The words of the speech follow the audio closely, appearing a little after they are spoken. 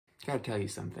Gotta tell you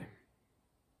something.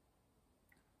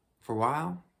 For a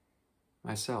while,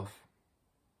 myself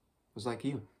was like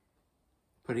you,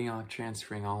 putting off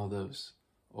transferring all of those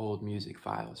old music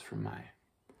files from my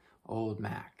old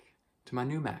Mac to my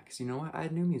new Mac. 'Cause you know what? I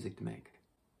had new music to make.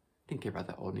 Didn't care about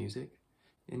that old music.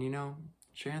 And you know,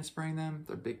 transferring them,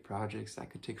 they're big projects that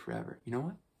could take forever. You know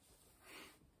what?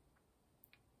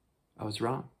 I was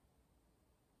wrong.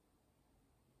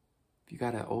 If you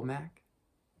got an old Mac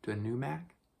to a new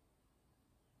Mac,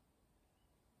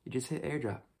 you just hit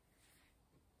airdrop.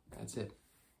 That's it.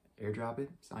 Airdrop it,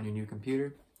 it's on your new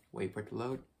computer, wait for it to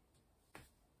load,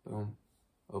 boom,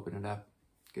 open it up,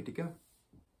 good to go.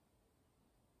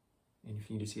 And if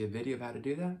you need to see a video of how to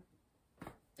do that,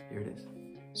 here it is.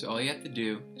 So all you have to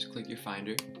do is click your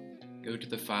Finder, go to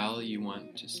the file you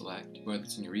want to select, whether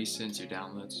it's in your recents, your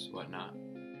downloads, whatnot.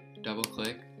 Double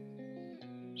click,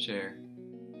 share,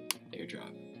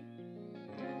 airdrop.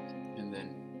 And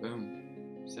then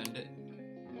boom, send it.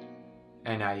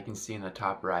 And now you can see in the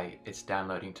top right, it's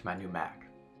downloading to my new Mac.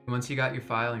 Once you got your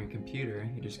file on your computer,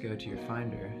 you just go to your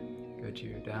Finder, go to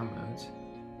your downloads,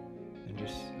 and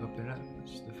just open it up.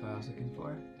 That's the file I was looking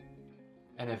for.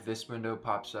 And if this window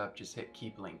pops up, just hit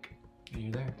keep link, and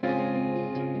you're there.